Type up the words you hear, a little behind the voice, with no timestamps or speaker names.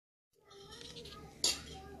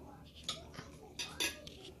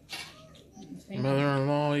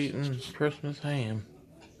Christmas ham.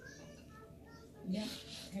 Yeah,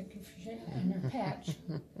 thank you for that. And a patch.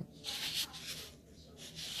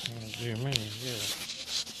 Oh, dear me, yeah.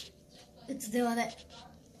 It's doing it.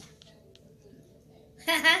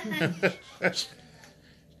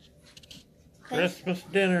 Christmas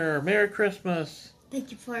dinner. Merry Christmas.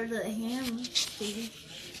 Thank you for the ham, Stevie.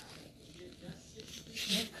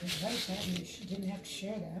 Yeah, because Rice had she didn't have to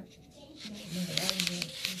share that.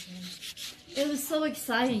 It was so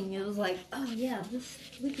exciting. It was like, oh yeah,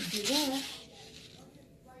 we could do that.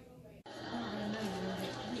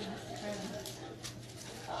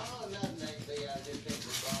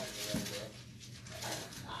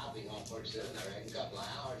 I'll be home pretty soon. I reckon a couple of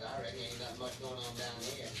hours. I reckon ain't got much going on down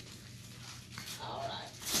here. All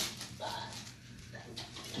right. Bye.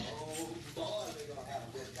 Oh boy, we're gonna have a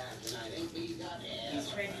good time tonight. Ain't we got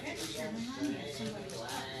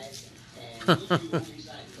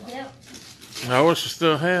Yep. I wish I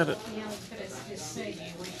still had it. Yeah, I was going to just say, you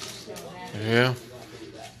wish you still had it. Yeah.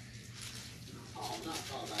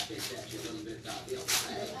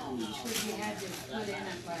 Because you had to put in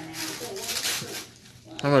it by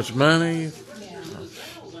now. How much money? Yeah.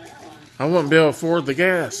 I wouldn't be able to afford the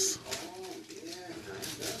gas.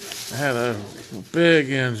 I had a big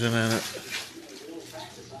engine in it. I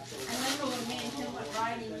remember when me and Tim went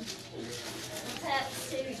riding. What's that,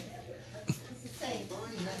 Stevie? What's it say?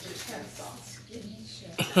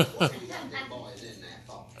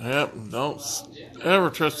 Yep, don't ever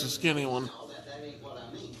trust a skinny one.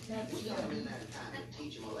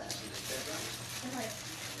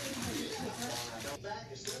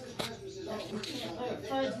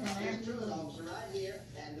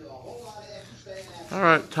 All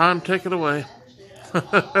right, time, take it away.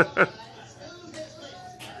 I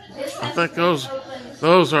think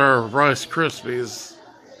those are Rice Krispies,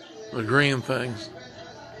 the green things.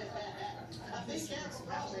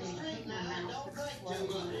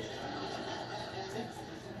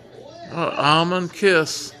 Almond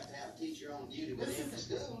Kiss.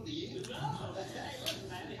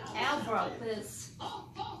 Al brought this.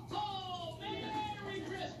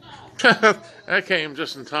 That came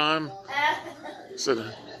just in time.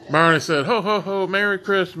 Barney said, "Ho ho ho, Merry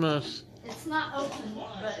Christmas." It's not open,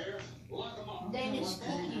 but Danish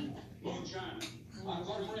cookie.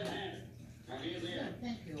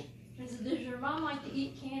 Thank you. He said, "Does your mom like to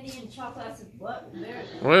eat candy and chocolate?" I said, "What? There."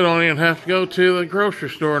 We don't even have to go to the grocery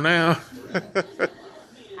store now.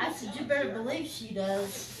 I said, "You better believe she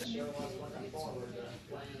does."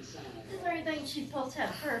 Everything she's supposed to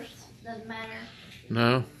have first doesn't matter.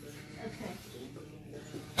 No.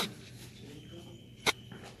 Okay.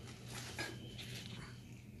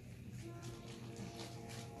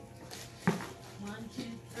 One, two,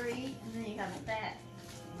 three, and then you got that.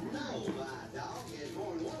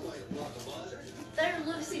 There's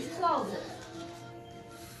Lucy's closet.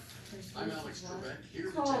 I'm Alex Trebek, here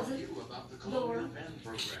to Closet. tell you about the Door. Colonial Penn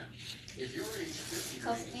program. If you're age 50 to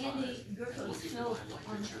Because 85, Andy Gerko's looking to filmed buy life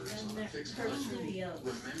on insurance in on a fixed her budget, studio.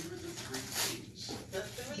 remember the 3 P's. The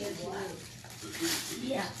 3 P's.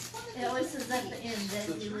 Yeah. It always says at the end that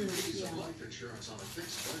The you 3 lose. P's Yeah. of life insurance on a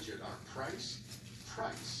fixed budget are price,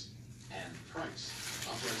 price, and price.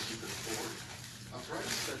 A price you can afford. A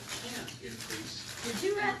price that can't increase. Did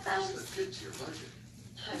you wrap A price those? that fits your budget.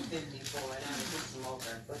 I've been before and I was just a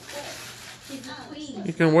smoker. What's that? She's a queen.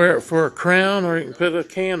 You can wear it for a crown, or you can put a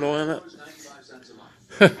candle in it. $95 a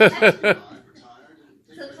month.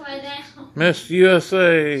 That's why now. Miss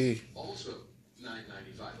USA. Also,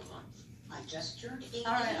 $9.95 a month. I just turned 80.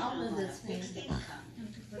 All right, I'll move this thing. Fixed income.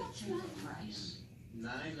 Price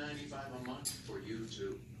 $9.95 a month for you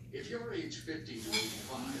too. If you're age 50 to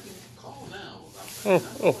 85, call now about the Oh, number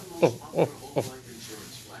oh, one most oh, popular oh, whole life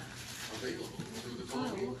insurance plan available through the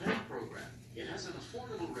Colonial Penn program. It has an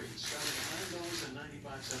affordable rate starting at $9.95 a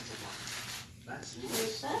month. That's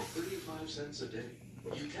less than 35 cents a day.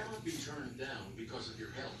 You cannot be turned down because of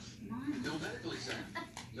your health. No medical exam,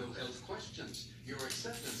 no health questions. Your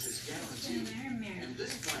acceptance is guaranteed. And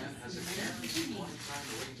this plan has a guaranteed lifetime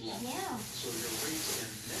rate lock. Yeah. So your rates can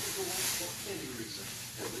never go up for any reason.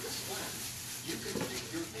 And with this plan, you can make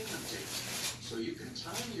your payment date. So you can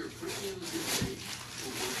time your premium due date to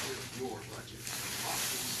work with your budget.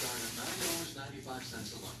 Options start at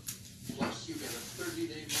 $9.95 a month. Plus, you get a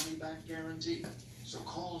 30-day money-back guarantee. So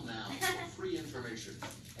call now for free information.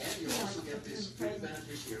 And you also get this free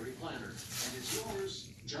beneficiary planner. And it's yours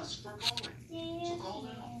just for calling. So call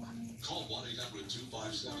now. Call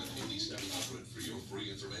 1-800-257-8700 for your free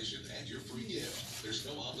information and your free gift. There's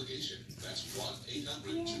no obligation. That's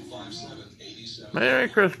 1-800-257-8700. Merry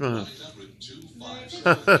Christmas.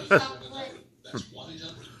 1-800-257-8700. That's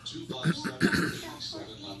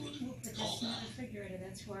 1-800-257-8700.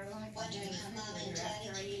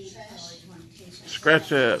 Scratch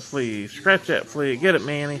that flea. Scratch that flea. Get it,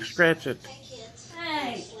 Manny. Scratch it.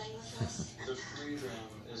 Hey. The freedom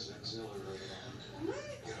is exhilarating.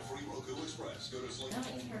 Get a free Roku Express. Go to Sling.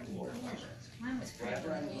 Mine was crazy.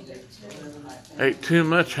 Ate too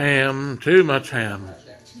much ham. Too much ham.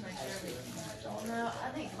 Too much everything. No, I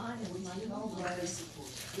think mine is my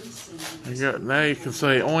gallbladder. Now you can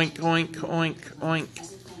say oink, oink, oink, oink.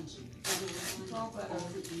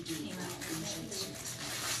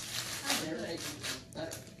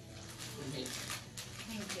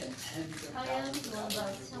 I am the one I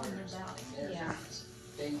was telling you about. Yeah.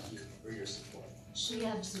 Thank you for your support. She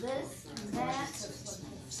has this and that.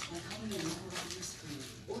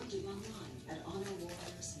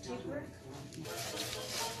 Cheaper.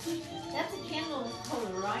 That's a candle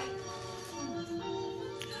holder, right?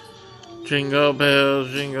 Jingle bells,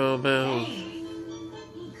 jingle bells. Hey,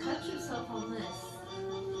 you cut yourself on this.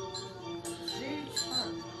 Very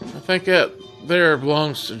sharp. I think that there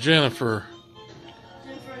belongs to Jennifer.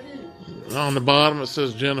 Jennifer who? On the bottom it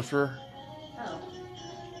says Jennifer. Oh.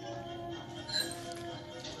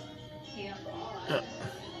 Yeah.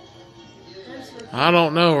 There's her. I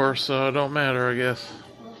don't know her, so it don't matter, I guess.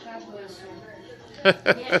 Well, God bless her.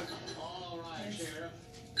 Yeah. All right, Sheriff.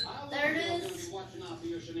 There it is. Watching out for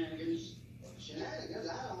your shenanigans. Shenanigans?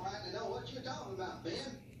 I don't rightly know what you're talking about, Ben.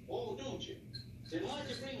 Oh, don't you? Then why'd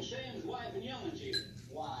you bring Sam's wife and young'uns here?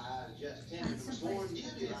 Why, I was just tending to sworn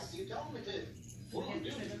duty like you told me to. Sworn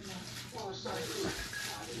duty? Well, so I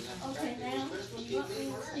didn't have to Okay, practice now, Christmas you want giving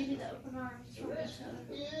me or to Stevie to open arms for each other?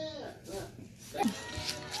 Yeah.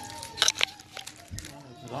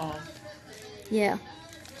 Is it on? Yeah.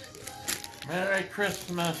 Merry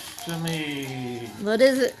Christmas to me. What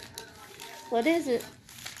is it? What is it?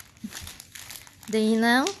 Do you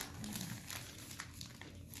know?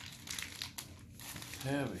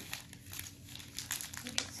 Heavy.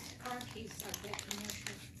 It's car keys like that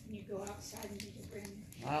commercial. And you go outside and you can bring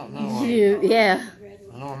I don't know what Yeah. the red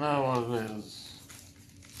I one. don't know what it is.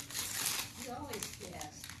 It's always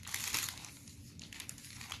best.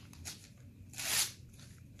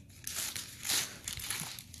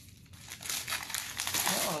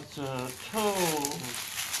 Oh, it's a tool.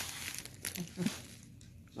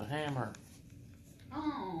 It's a hammer.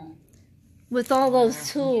 Oh. With all those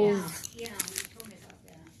tools. Yeah, you told me about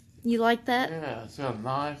that. You like that? Yeah, it's got a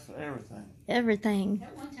knife, everything. Everything.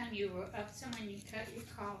 At one time you were up someone you cut your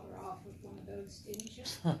collar off with one of those, didn't you?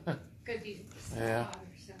 Could be Yeah. saw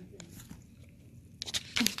or something.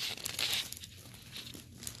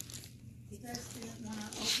 You guys didn't want to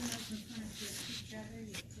open up in front of each other,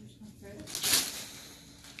 your personal presence.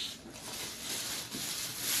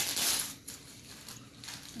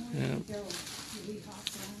 Where did he go? Did he hop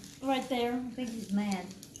down Right there. I think he's mad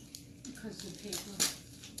because of the paper?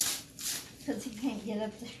 because he can't get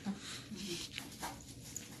up there.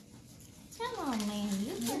 Come on, man.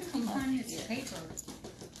 You Where can did you come up find here. this paper?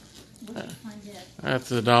 Where did you find that? That's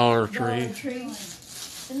the Dollar Dollar Tree. Tree.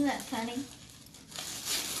 Isn't that funny?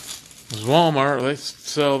 It's Walmart. They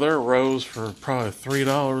sell their rose for probably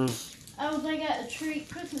 $3. Oh, they got a tree,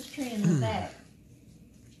 Christmas tree in the back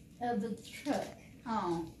of the truck.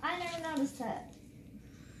 Oh, I never noticed that.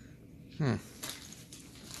 Hmm.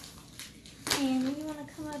 And you want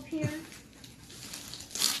to come up here?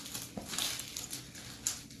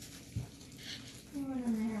 Come on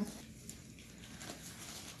in there.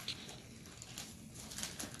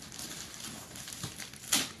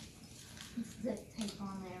 Zip tape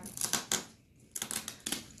on there.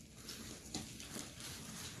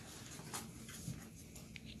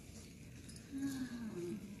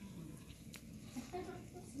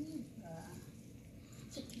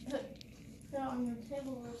 Put it on your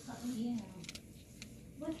table or something. yeah.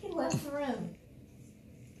 Look, he left the room.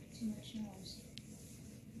 Too much noise.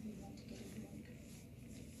 You want to get a drink?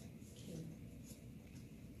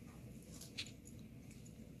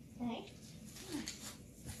 Okay. Okay.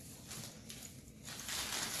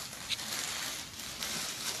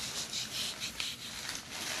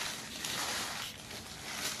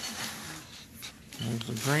 There's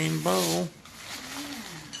a green bowl.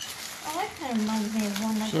 Oh, that kind of reminds me of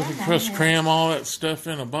one that So if I you had just here. cram all that stuff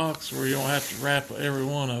in a box where you don't have to wrap every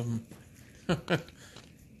one of them.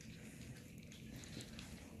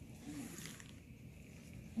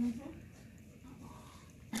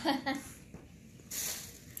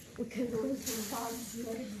 We could lose the box.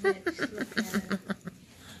 Let's look at it.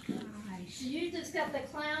 Nice. You just got the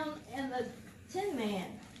clown and the Tin Man.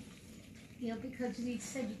 Yeah, because we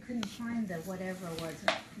said you couldn't find the whatever was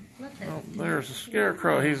it. Look at Oh, it. there's a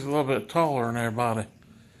scarecrow. He's a little bit taller than everybody.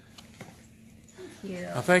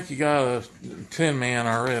 Yeah. I think you got a Tin Man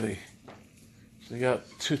already. So you got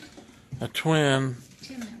a twin.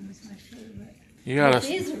 Tin Man was my favorite. You got a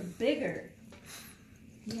These are bigger.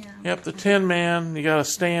 Yeah. yep, the Tin Man. You got a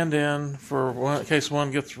stand-in for in case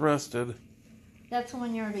one gets arrested, That's the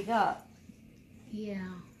one you already got. Yeah.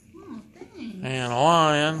 Oh, thanks. and a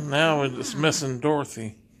lion. Now we're just missing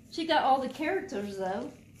Dorothy. She got all the characters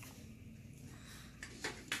though.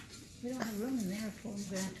 We don't have room in there for them.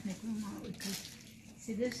 We're going to have to make room on it because,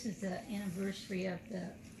 see, this is the anniversary of the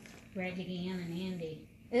Raggedy Ann and Andy.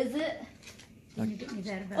 Is it? Didn't you get me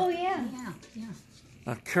that about? Oh, yeah. Yeah, yeah.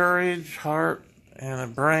 A courage, heart, and a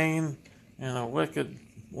brain, and a wicked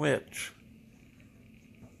witch.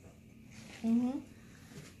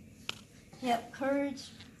 Yep, courage,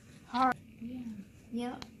 heart. Yeah,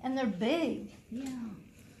 Yep, and they're big. yeah.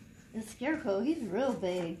 The Scarecrow, he's real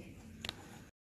big.